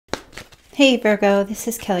Hey Virgo, this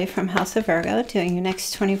is Kelly from House of Virgo doing your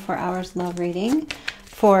next 24 hours love reading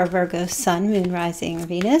for Virgo Sun, Moon, Rising,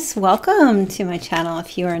 Venus. Welcome to my channel.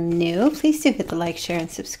 If you are new, please do hit the like, share, and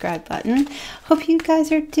subscribe button. Hope you guys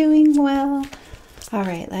are doing well. All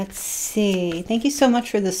right, let's see. Thank you so much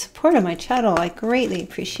for the support on my channel. I greatly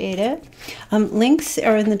appreciate it. Links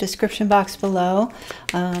are in the description box below.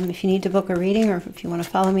 If you need to book a reading or if you want to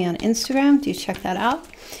follow me on Instagram, do check that out.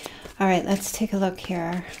 All right, let's take a look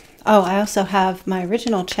here. Oh, I also have my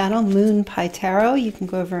original channel, Moon Pie Tarot. You can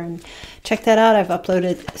go over and check that out. I've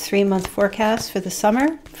uploaded 3-month forecast for the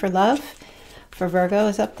summer for love. For Virgo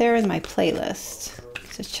is up there in my playlist.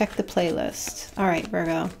 So check the playlist. All right,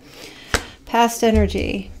 Virgo. Past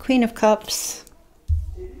energy, Queen of Cups,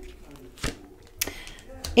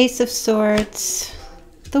 Ace of Swords,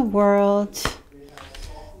 the World,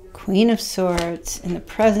 Queen of Swords, in the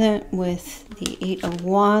present with the 8 of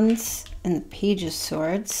Wands and the Page of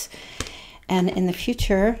Swords, and in the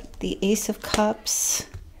future, the Ace of Cups,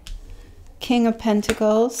 King of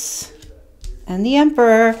Pentacles, and the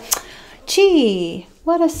Emperor. Gee,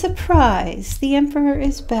 what a surprise. The Emperor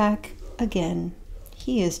is back again.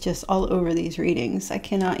 He is just all over these readings. I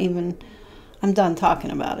cannot even, I'm done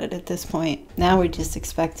talking about it at this point. Now we just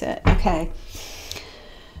expect it. Okay.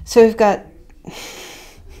 So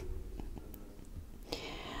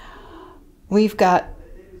we've got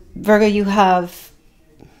Virgo, you have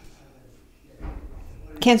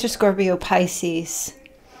Cancer, Scorpio, Pisces,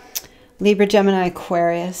 Libra, Gemini,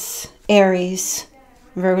 Aquarius, Aries,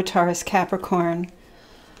 Virgo, Taurus, Capricorn,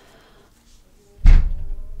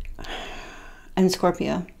 and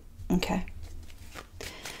Scorpio. Okay.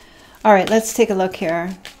 All right, let's take a look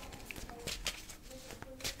here.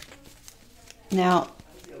 Now,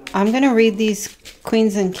 I'm going to read these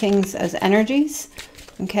Queens and Kings as energies.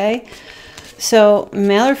 Okay. So,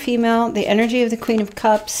 male or female, the energy of the Queen of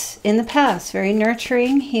Cups in the past, very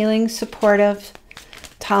nurturing, healing, supportive,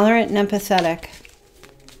 tolerant, and empathetic.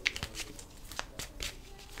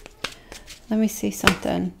 Let me see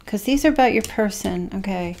something, because these are about your person.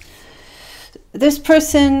 Okay. This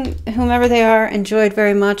person, whomever they are, enjoyed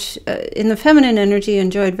very much, in the feminine energy,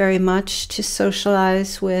 enjoyed very much to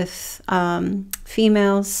socialize with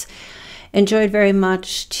females. Enjoyed very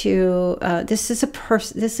much to, this is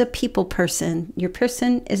a people person. Your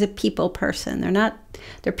person is a people person.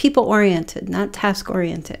 They're people oriented, not task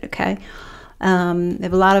oriented. Okay. They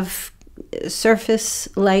have a lot of surface,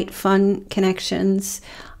 light, fun connections.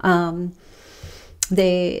 Your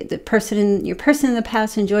person in the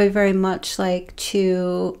past enjoyed very much like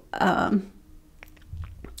to, they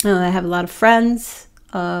have a lot of friends.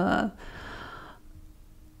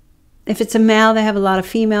 If it's a male, they have a lot of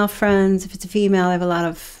female friends. If it's a female, they have a lot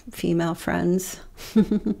of female friends.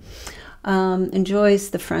 Enjoys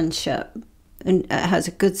the friendship and has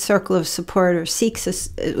a good circle of support, or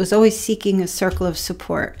it was always seeking a circle of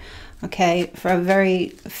support. Okay, for a very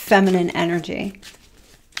feminine energy.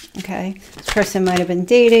 Okay, this person might have been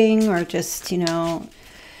dating, or just, you know,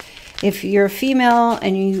 if you're a female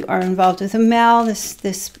and you are involved with a male,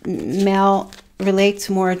 this male relates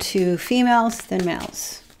more to females than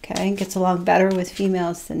males. Okay, gets along better with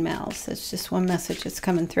females than males. That's just one message that's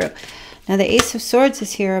coming through. Now the Ace of Swords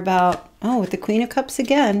is here about, with the Queen of Cups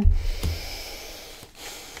again.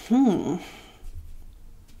 Queen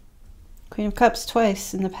of Cups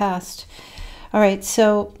twice in the past. All right,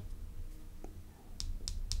 so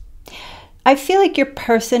I feel like your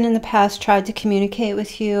person in the past tried to communicate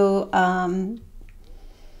with you,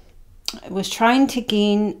 was trying to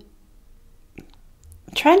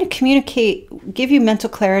communicate, give you mental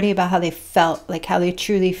clarity about how they felt, like how they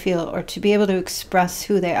truly feel, or to be able to express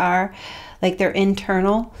who they are, like their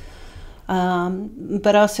internal,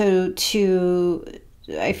 but also to,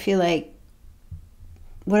 I feel like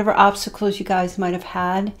whatever obstacles you guys might have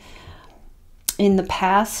had in the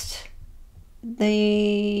past, the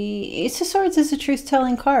Ace of Swords is a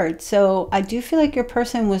truth-telling card. So I do feel like your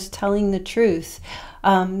person was telling the truth.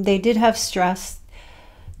 They did have stress.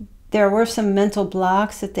 There were some mental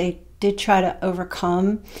blocks that they did try to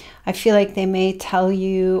overcome. I feel like they may tell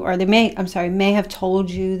you, or they may have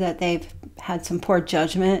told you that they've had some poor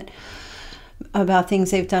judgment about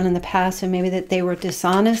things they've done in the past, and maybe that they were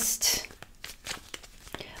dishonest.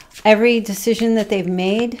 Every decision that they've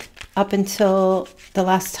made up until the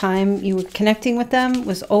last time you were connecting with them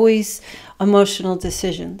was always emotional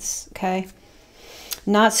decisions, okay?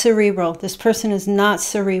 Not cerebral. This person is not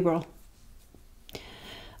cerebral.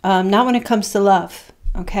 Not when it comes to love,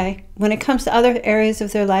 okay? When it comes to other areas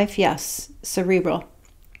of their life, yes, cerebral.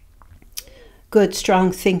 Good,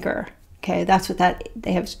 strong thinker, okay? That's what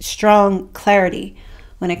they have strong clarity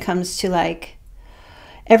when it comes to like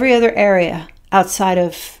every other area outside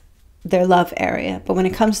of their love area. But when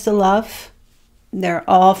it comes to love, they're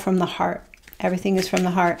all from the heart. Everything is from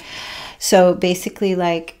the heart. So basically,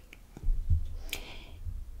 like,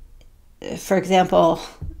 for example,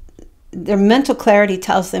 their mental clarity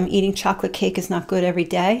tells them eating chocolate cake is not good every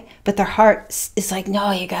day, but their heart is like,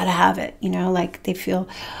 no, you got to have it. You know, like they feel,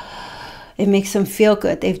 it makes them feel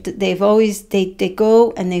good. They've always, they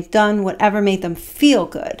go and they've done whatever made them feel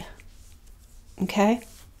good. Okay.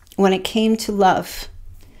 When it came to love,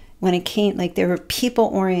 when it came, like they were people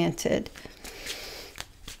oriented,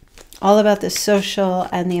 all about the social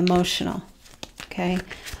and the emotional. Okay.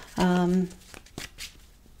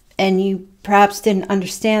 And you perhaps didn't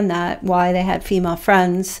understand that, why they had female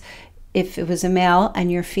friends, if it was a male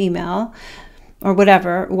and you're female, or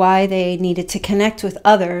whatever, why they needed to connect with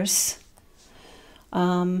others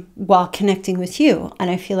while connecting with you.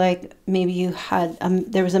 And I feel like maybe you had,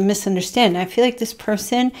 there was a misunderstanding. I feel like this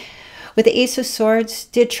person with the Ace of Swords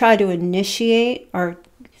did try to initiate or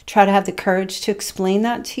try to have the courage to explain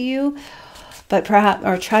that to you, but perhaps,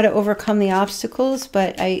 or try to overcome the obstacles.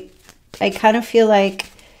 But I kind of feel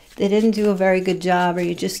like they didn't do a very good job, or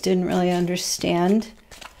you just didn't really understand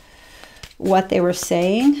what they were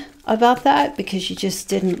saying about that because you just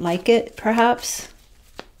didn't like it, perhaps.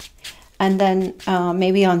 And then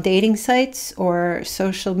maybe on dating sites or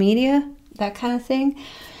social media, that kind of thing.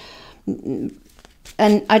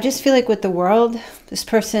 And I just feel like with the world, this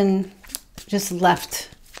person just left,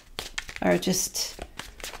 or just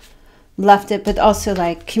left it, but also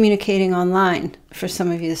like communicating online. For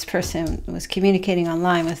some of you, this person was communicating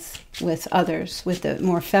online with others, with the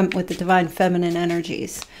more with the divine feminine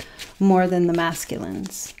energies, more than the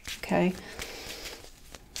masculines. Okay.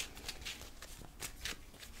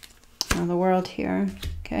 Now the world here.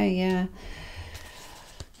 Okay, yeah.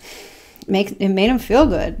 It made them feel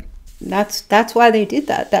good. That's why they did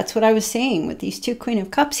that. That's what I was saying with these two Queen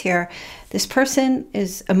of Cups here. This person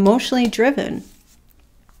is emotionally driven.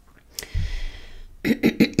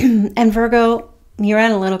 And Virgo, you're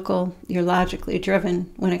analytical, you're logically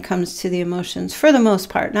driven when it comes to the emotions, for the most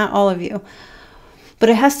part, not all of you. But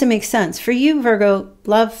it has to make sense. For you, Virgo,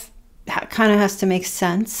 love kind of has to make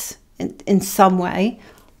sense in some way.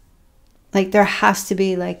 Like there has to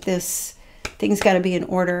be like this, things got to be in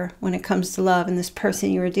order when it comes to love. And this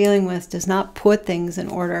person you were dealing with does not put things in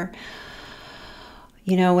order.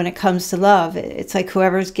 You know, when it comes to love, it's like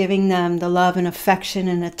whoever's giving them the love and affection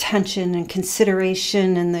and attention and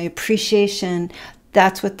consideration and the appreciation,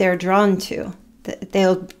 that's what they're drawn to.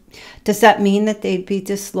 Does that mean that they'd be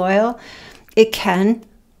disloyal? It can.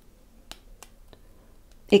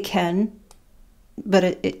 It can.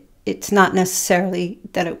 But it's not necessarily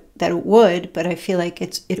that it would, but I feel like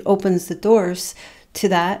it opens the doors to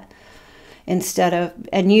that. Instead of,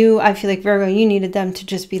 and you, I feel like Virgo, you needed them to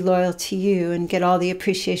just be loyal to you and get all the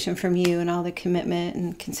appreciation from you and all the commitment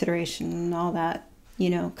and consideration and all that, you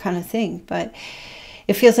know, kind of thing. But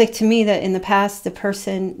it feels like to me that in the past, the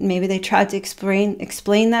person, maybe they tried to explain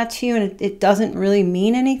that to you, and it doesn't really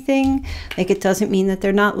mean anything. Like it doesn't mean that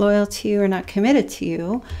they're not loyal to you or not committed to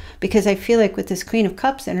you, because I feel like with this Queen of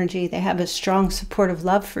Cups energy, they have a strong supportive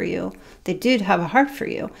love for you. They did have a heart for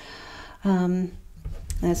you.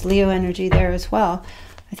 There's Leo energy there as well.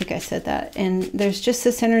 I think I said that. And there's just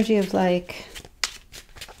this energy of like,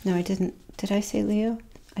 no, I didn't. Did I say Leo?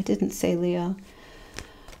 I didn't say Leo.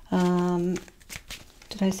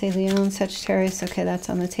 Did I say Leo and Sagittarius? Okay,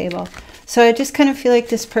 that's on the table. So I just kind of feel like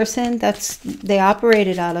this person, they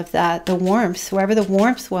operated out of that, the warmth, wherever the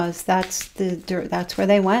warmth was, that's where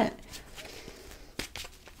they went.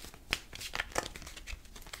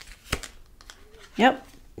 Yep,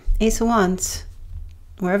 Ace of Wands.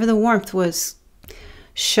 Wherever the warmth was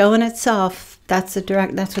showing itself, that's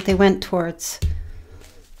what they went towards.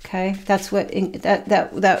 Okay, that's what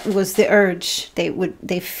that was the urge.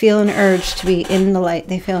 They feel an urge to be in the light.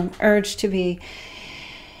 They feel an urge to be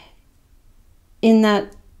in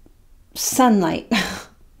that sunlight.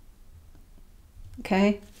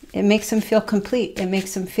 Okay, it makes them feel complete. It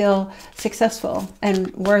makes them feel successful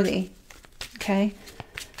and worthy. Okay,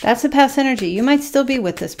 that's the past energy. You might still be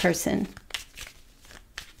with this person.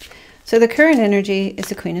 So the current energy is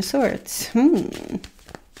the Queen of Swords.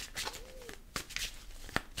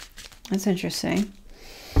 That's interesting.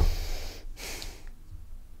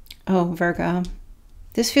 Oh, Virgo.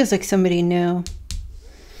 This feels like somebody new.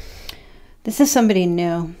 This is somebody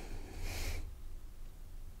new.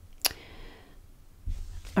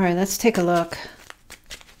 All right, let's take a look.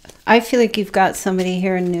 I feel like you've got somebody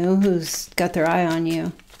here new who's got their eye on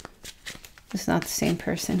you. It's not the same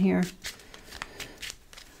person here.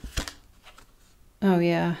 Oh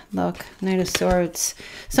yeah, look, Knight of Swords.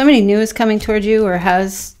 Somebody new is coming towards you, or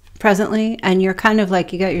has presently, and you're kind of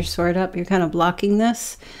like, you got your sword up, you're kind of blocking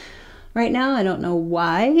this right now. I don't know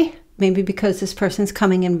why. Maybe because this person's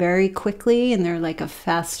coming in very quickly and they're like a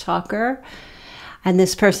fast talker, and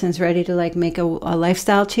this person's ready to like make a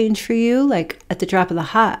lifestyle change for you, like at the drop of the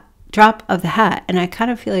hat. And I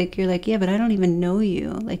kind of feel like you're like, yeah, but I don't even know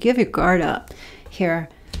you. Like, you have your guard up here.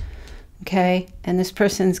 Okay, and this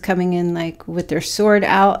person's coming in like with their sword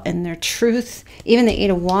out and their truth. Even the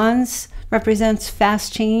Eight of Wands represents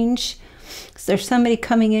fast change. So there's somebody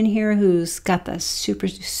coming in here who's got the super,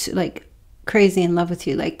 like, crazy in love with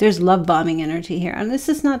you. Like, there's love bombing energy here. And this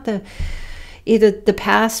is not either the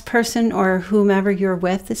past person or whomever you're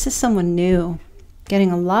with. This is someone new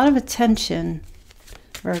getting a lot of attention,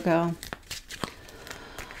 Virgo.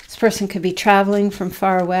 This person could be traveling from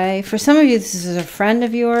far away. For some of you, this is a friend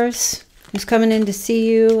of yours who's coming in to see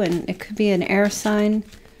you, and it could be an air sign.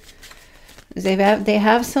 They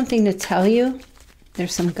have something to tell you.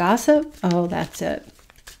 There's some gossip. Oh, that's it.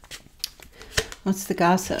 What's the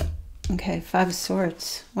gossip? Okay, Five of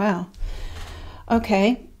Swords. Wow.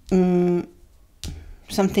 Okay.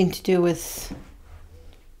 Something to do with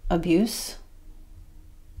abuse.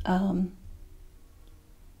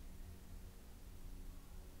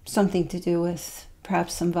 Something to do with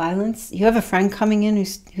perhaps some violence. You have a friend coming in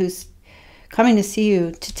who's coming to see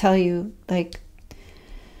you to tell you, like,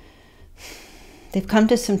 they've come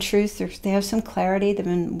to some truth, or they have some clarity. They've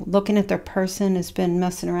been looking at their person, has been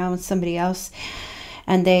messing around with somebody else,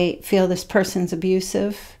 and they feel this person's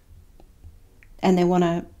abusive, and they want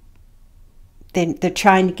to, they're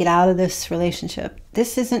trying to get out of this relationship.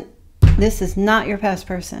 This is not your past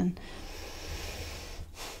person.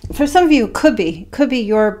 For some of you, it could be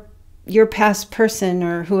your past person,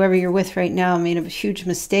 or whoever you're with right now made a huge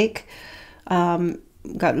mistake,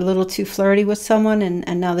 got a little too flirty with someone,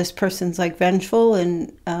 and now this person's like vengeful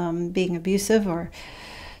and being abusive, or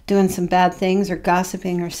doing some bad things, or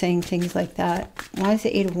gossiping, or saying things like that. Why is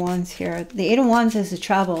the Eight of Wands here? The Eight of Wands is there's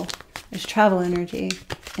travel energy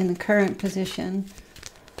in the current position.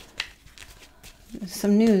 There's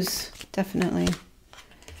some news, definitely.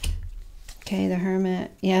 Okay, the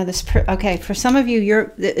Hermit. Yeah, okay, for some of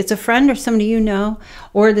you, it's a friend or somebody you know,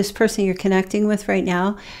 or this person you're connecting with right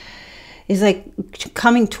now is like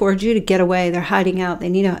coming towards you to get away. They're hiding out. They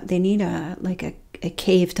need a like a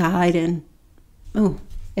cave to hide in. Oh,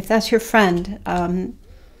 if that's your friend,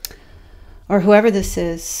 or whoever this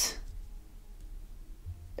is,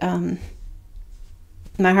 my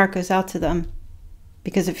heart goes out to them,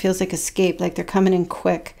 because it feels like escape, like they're coming in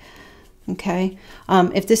quick. Okay,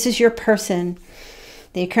 if this is your person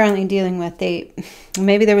that you're currently dealing with,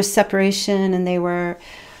 maybe there was separation, and or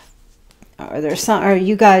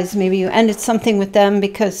you guys, maybe you ended something with them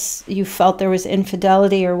because you felt there was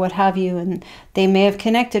infidelity or what have you, and they may have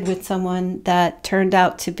connected with someone that turned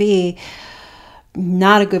out to be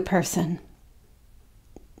not a good person,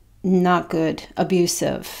 not good,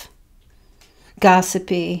 abusive,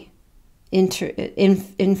 gossipy,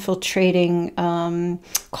 infiltrating,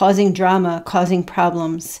 causing drama, causing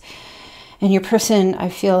problems. And your person, I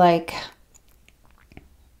feel like,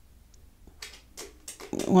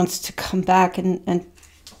 wants to come back, and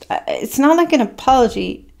it's not like an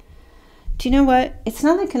apology. Do you know what? It's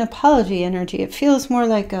not like an apology energy. It feels more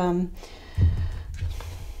like I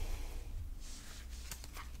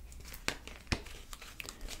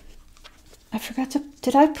forgot to,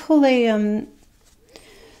 did I pull a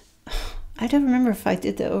I don't remember if I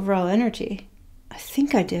did the overall energy. I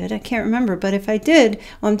think I did. I can't remember. But if I did,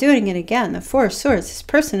 well, I'm doing it again. The Four of Swords. This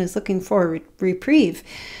person is looking for a reprieve,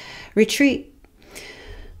 retreat,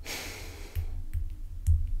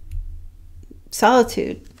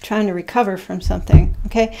 solitude, trying to recover from something.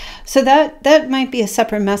 Okay, so that might be a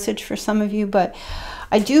separate message for some of you. But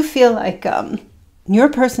I do feel like your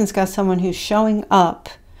person's got someone who's showing up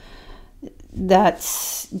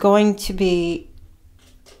that's going to be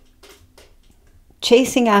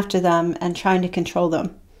chasing after them and trying to control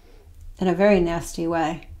them in a very nasty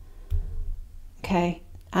way. Okay,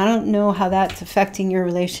 I don't know how that's affecting your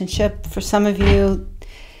relationship. For some of you,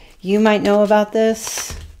 you might know about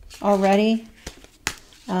this already,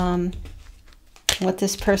 what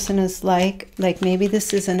this person is like. Like, maybe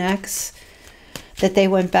this is an ex that they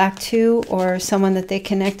went back to, or someone that they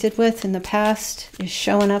connected with in the past is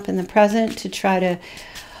showing up in the present to try to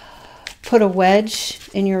put a wedge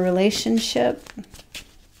in your relationship,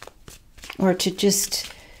 or to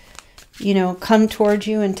just, you know, come towards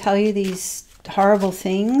you and tell you these horrible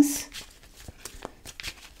things.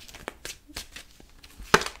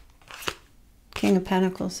 King of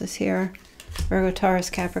Pentacles is here. Virgo, Taurus,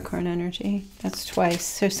 Capricorn energy. That's twice.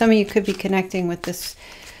 So some of you could be connecting with this,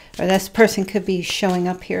 or this person could be showing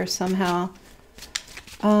up here somehow.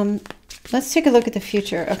 Let's take a look at the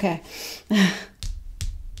future. Okay.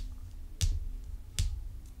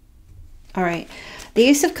 All right. The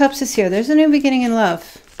Ace of Cups is here. There's a new beginning in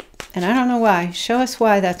love. And I don't know why. Show us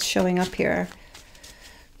why that's showing up here.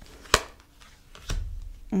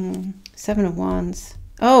 Seven of Wands.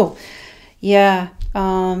 Oh, yeah.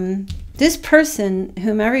 This person,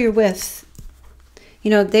 whomever you're with,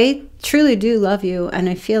 you know, they truly do love you. And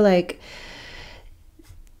I feel like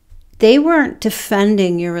they weren't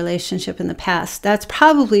defending your relationship in the past. That's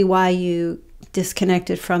probably why you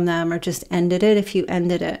disconnected from them or just ended it, if you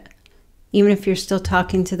ended it. Even if you're still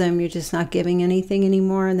talking to them, you're just not giving anything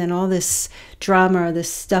anymore. And then all this drama or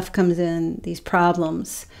this stuff comes in, these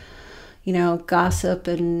problems, you know, gossip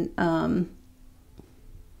and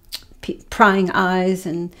prying eyes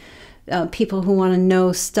and people who want to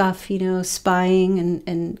know stuff, you know, spying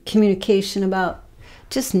and communication about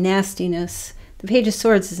just nastiness. The Page of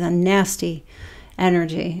Swords is a nasty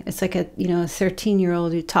energy. It's like a, you know, a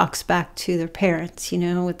 13-year-old who talks back to their parents, you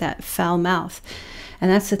know, with that foul mouth. And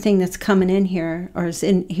that's the thing that's coming in here, or is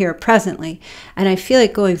in here presently. And I feel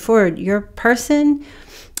like going forward, your person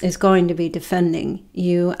is going to be defending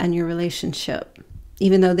you and your relationship.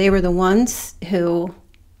 Even though they were the ones who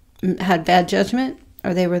had bad judgment,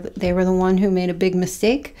 or they were the one who made a big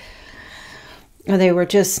mistake, or they were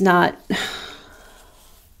just not...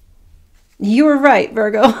 You were right,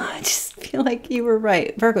 Virgo. I just feel like you were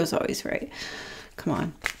right. Virgo's always right. Come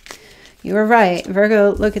on. You were right.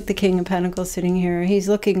 Virgo, look at the King of Pentacles sitting here. He's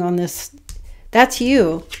looking on this. That's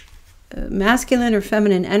you. Masculine or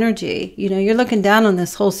feminine energy. You know, you're looking down on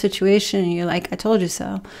this whole situation and you're like, I told you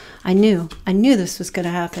so. I knew this was going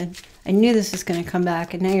to happen. I knew this was going to come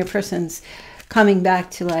back. And now your person's coming back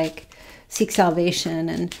to like seek salvation.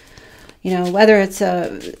 And, you know, whether it's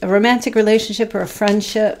a romantic relationship or a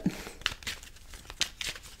friendship.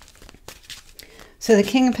 So the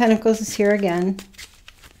King of Pentacles is here again.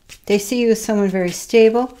 They see you as someone very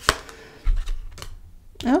stable.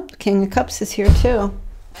 Oh, King of Cups is here too.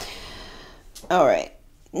 All right.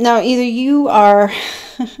 Now, either you are...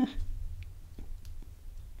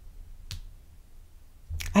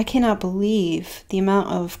 I cannot believe the amount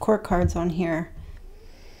of court cards on here.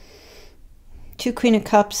 2 Queen of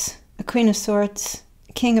Cups, a Queen of Swords,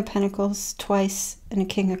 a King of Pentacles twice, and a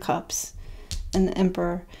King of Cups, and the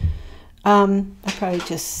Emperor. I probably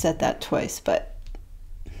just said that twice, but...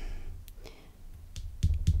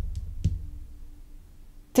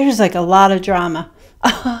 There's like a lot of drama.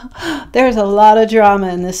 There's a lot of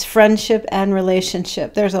drama in this friendship and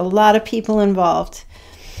relationship. There's a lot of people involved.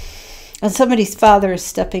 And somebody's father is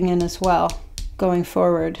stepping in as well, going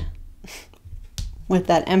forward with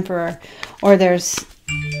that Emperor. Or there's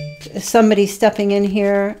somebody stepping in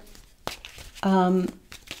here who's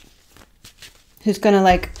going to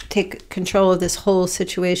like take control of this whole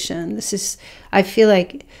situation. This is, I feel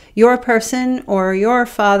like, your person or your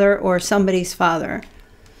father or somebody's father.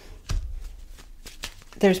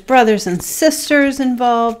 There's brothers and sisters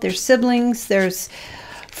involved. There's siblings. There's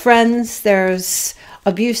friends. There's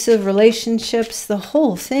abusive relationships. The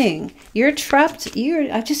whole thing. You're trapped.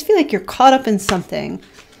 I just feel like you're caught up in something.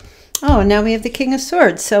 Oh, and now we have the King of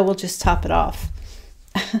Swords. So we'll just top it off.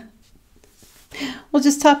 We'll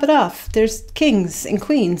just top it off. There's kings and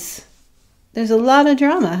queens. There's a lot of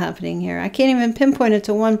drama happening here. I can't even pinpoint it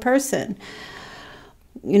to one person.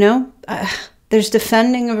 You know, there's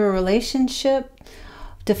defending of a relationship.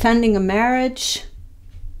 Defending a marriage,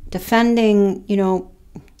 defending, you know,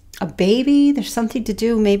 a baby. There's something to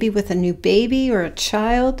do maybe with a new baby or a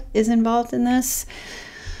child is involved in this.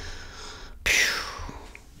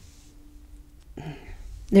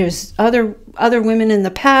 There's other women in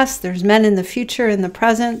the past. There's men in the future, in the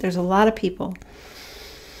present. There's a lot of people.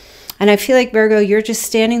 And I feel like, Virgo, you're just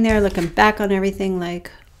standing there looking back on everything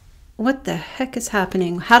like, what the heck is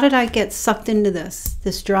happening? How did I get sucked into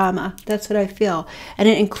this drama? That's what I feel. And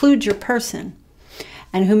it includes your person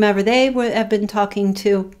and whomever they have been talking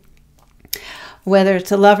to, whether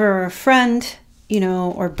it's a lover or a friend, you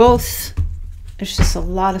know, or both. There's just a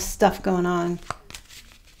lot of stuff going on.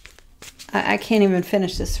 I can't even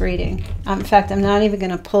finish this reading. In fact, I'm not even going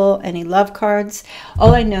to pull any love cards.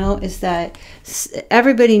 All I know is that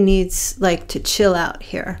everybody needs like to chill out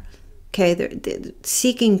here. Okay, they're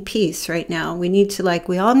seeking peace right now. We need to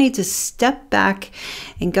we all need to step back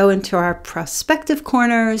and go into our prospective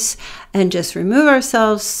corners and just remove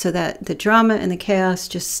ourselves so that the drama and the chaos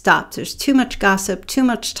just stops. There's too much gossip, too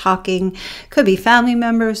much talking. Could be family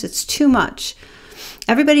members. It's too much.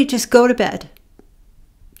 Everybody just go to bed.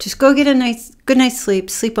 Just go get a good night's sleep.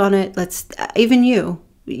 Sleep on it. Even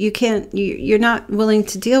you can't, you're not willing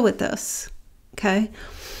to deal with this. Okay?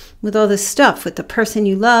 With all this stuff, with the person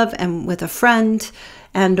you love and with a friend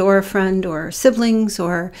or siblings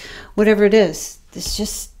or whatever it is. It's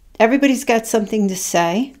just, everybody's got something to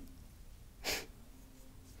say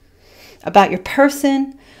about your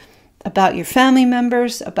person, about your family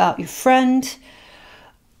members, about your friend,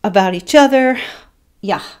 about each other.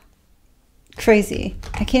 Yeah. Crazy.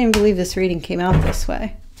 I can't even believe this reading came out this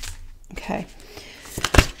way. Okay.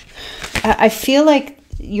 I feel like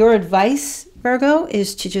your advice, Virgo,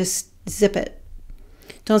 is to just zip it.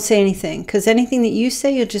 Don't say anything, because anything that you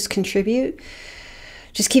say, you'll just contribute.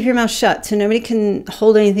 Just keep your mouth shut so nobody can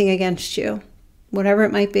hold anything against you, whatever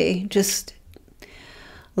it might be. Just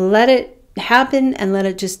let it happen and let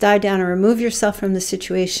it just die down, and remove yourself from the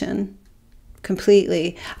situation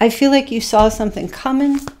completely. I feel like you saw something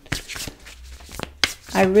coming.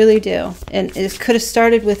 I really do. And it could have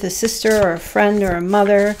started with a sister or a friend or a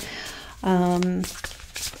mother.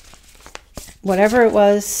 Whatever it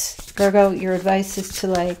was, Virgo, your advice is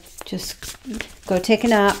to just go take a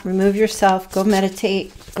nap, remove yourself, go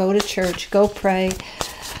meditate, go to church, go pray.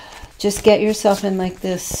 Just get yourself in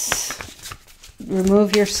this.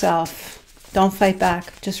 Remove yourself. Don't fight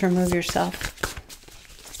back. Just remove yourself.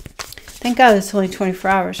 Thank God it's only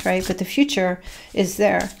 24 hours, right? But the future is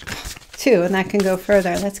there too, and that can go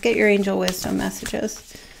further. Let's get your angel wisdom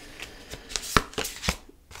messages.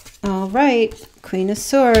 All right. Queen of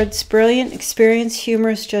Swords. Brilliant, experienced,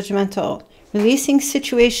 humorous, judgmental. Releasing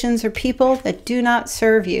situations or people that do not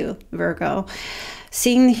serve you, Virgo.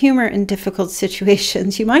 Seeing the humor in difficult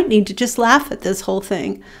situations. You might need to just laugh at this whole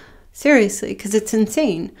thing. Seriously, because it's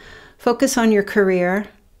insane. Focus on your career.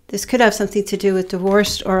 This could have something to do with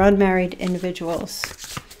divorced or unmarried individuals.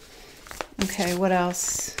 Okay, what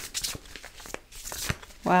else?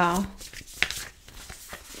 Wow.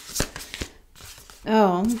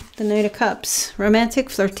 Oh, the Knight of Cups. Romantic,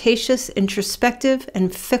 flirtatious, introspective,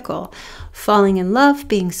 and fickle. Falling in love,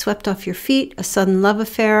 being swept off your feet, a sudden love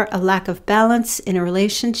affair, a lack of balance in a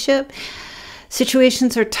relationship.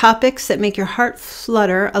 Situations or topics that make your heart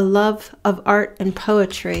flutter, a love of art and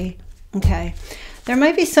poetry. Okay. There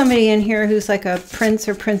might be somebody in here who's like a prince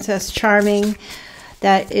or princess charming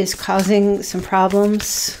that is causing some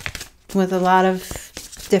problems with a lot of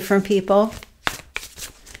different people.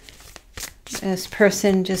 This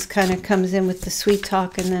person just kind of comes in with the sweet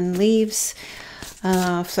talk and then leaves.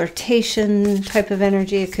 Flirtation type of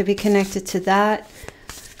energy. It could be connected to that.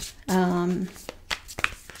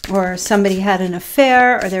 Or somebody had an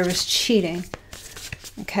affair, or there was cheating.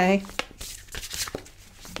 Okay?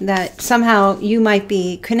 That somehow you might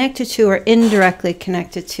be connected to or indirectly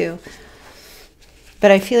connected to.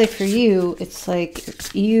 But I feel like for you, it's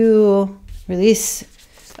like you release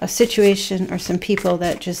a situation or some people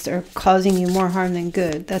that just are causing you more harm than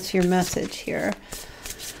good. That's your message here.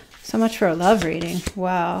 So much for a love reading.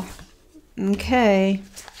 Wow. Okay.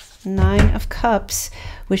 9 of Cups.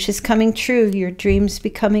 Wishes coming true. Your dreams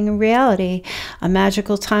becoming a reality. A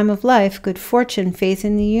magical time of life. Good fortune. Faith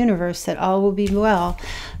in the universe that all will be well.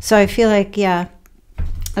 So I feel like, yeah,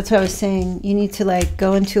 that's what I was saying. You need to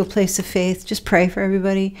go into a place of faith. Just pray for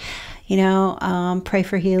everybody. You know, pray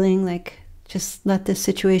for healing. Just let this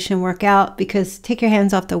situation work out, because take your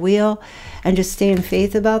hands off the wheel and just stay in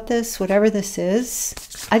faith about this, whatever this is.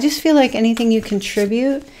 I just feel like anything you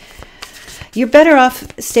contribute, you're better off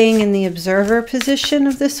staying in the observer position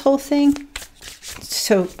of this whole thing.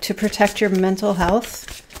 So to protect your mental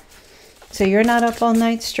health. So you're not up all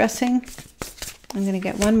night stressing. I'm going to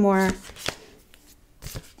get one more.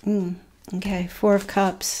 Okay, 4 of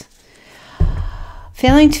Cups.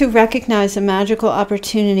 Failing to recognize a magical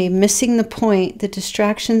opportunity, missing the point, the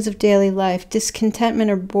distractions of daily life, discontentment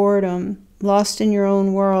or boredom, lost in your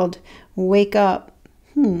own world, wake up.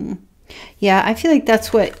 Yeah, I feel like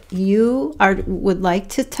that's what you would like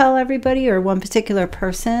to tell everybody, or one particular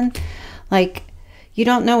person. You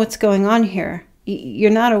don't know what's going on here.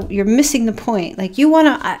 You're missing the point. You want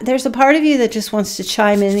to, there's a part of you that just wants to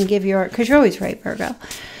chime in and give your, because you're always right, Virgo.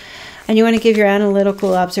 And you want to give your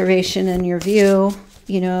analytical observation and your view,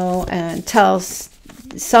 you know, and tell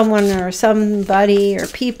someone or somebody or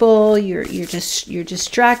people you're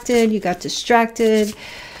distracted. You got distracted.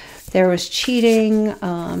 There was cheating.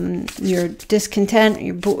 You're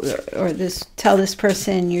discontent. Tell this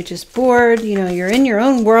person you're just bored. You know, you're in your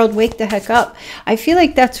own world. Wake the heck up. I feel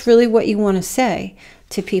like that's really what you want to say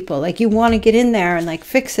to people. You want to get in there and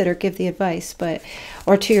fix it or give the advice,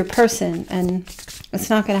 or to your person, and it's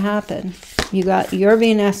not going to happen. You're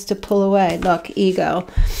being asked to pull away. Look, ego.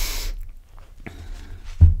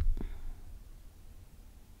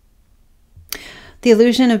 the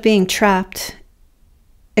illusion of being trapped.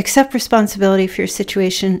 Accept responsibility for your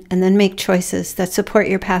situation and then make choices that support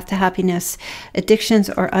your path to happiness. Addictions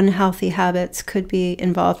or unhealthy habits could be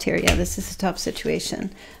involved here. Yeah, this is a tough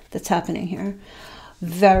situation that's happening here.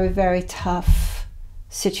 Very, very tough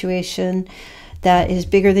situation that is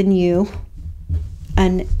bigger than you.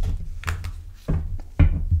 And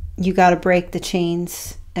you got to break the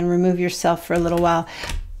chains and remove yourself for a little while.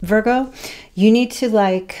 Virgo, you need to,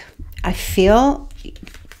 like, I feel,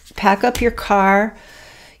 pack up your car.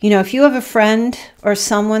 You know, if you have a friend or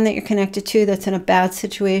someone that you're connected to that's in a bad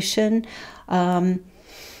situation, go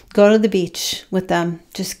to the beach with them.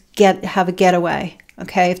 Just have a getaway,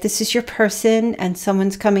 okay? If this is your person and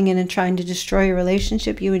someone's coming in and trying to destroy your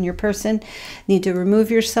relationship, you and your person need to remove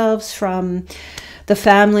yourselves from the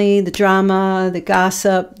family, the drama, the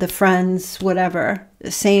gossip, the friends, whatever.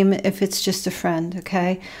 Same if it's just a friend,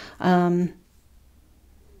 okay?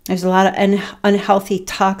 There's a lot of unhealthy,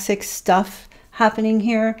 toxic stuff happening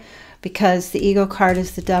here because the ego card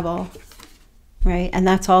is the devil, right? And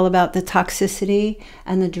that's all about the toxicity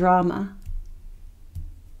and the drama,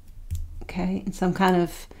 okay? In some kind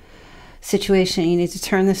of situation, you need to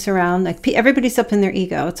turn this around. Like, everybody's up in their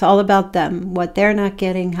ego. It's all about them, what they're not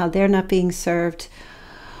getting, how they're not being served,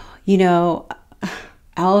 you know,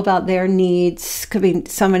 all about their needs. Could be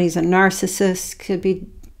somebody's a narcissist, could be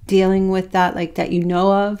dealing with that, like, that you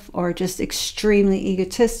know of, or just extremely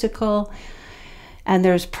egotistical. And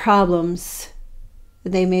there's problems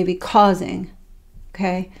they may be causing,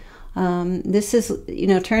 okay? This is, you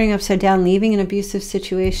know, turning upside down, leaving an abusive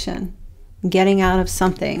situation, getting out of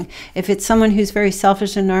something. If it's someone who's very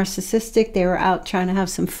selfish and narcissistic, they were out trying to have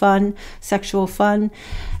some fun, sexual fun,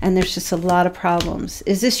 and there's just a lot of problems.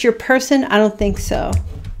 Is this your person? I don't think so.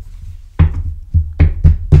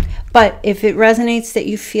 But if it resonates that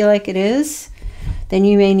you feel like it is, then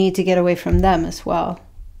you may need to get away from them as well.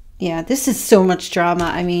 Yeah, this is so much drama.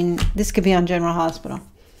 I mean, this could be on General Hospital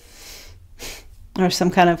or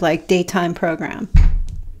some kind of like daytime program.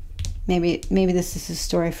 Maybe this is a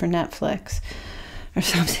story for Netflix or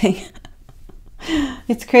something.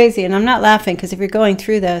 It's crazy. And I'm not laughing because if you're going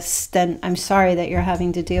through this, then I'm sorry that you're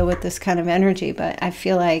having to deal with this kind of energy. But I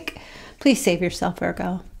feel like, please save yourself,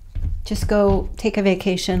 Virgo. Just go take a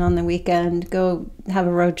vacation on the weekend. Go have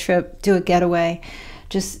a road trip. Do a getaway.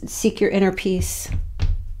 Just seek your inner peace.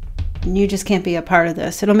 You just can't be a part of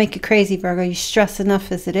this. It'll make you crazy, Virgo. You stress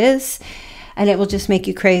enough as it is, and it will just make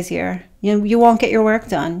you crazier. You won't get your work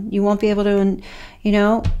done. You won't be able to, you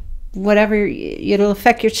know, whatever. It'll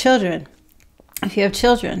affect your children if you have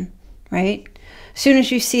children, right? As soon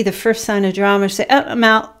as you see the first sign of drama, say, oh, I'm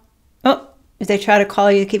out. Oh, if they try to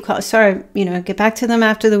call you, keep calling. Sorry, you know, get back to them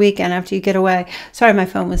after the weekend, after you get away. Sorry, my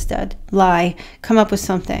phone was dead. Lie. Come up with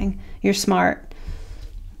something. You're smart.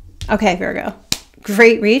 Okay, Virgo.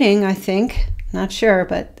 Great reading, I think. Not sure,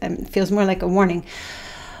 but it feels more like a warning.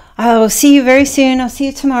 I will see you very soon. I'll see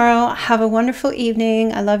you tomorrow. Have a wonderful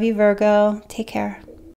evening. I love you, Virgo. Take care.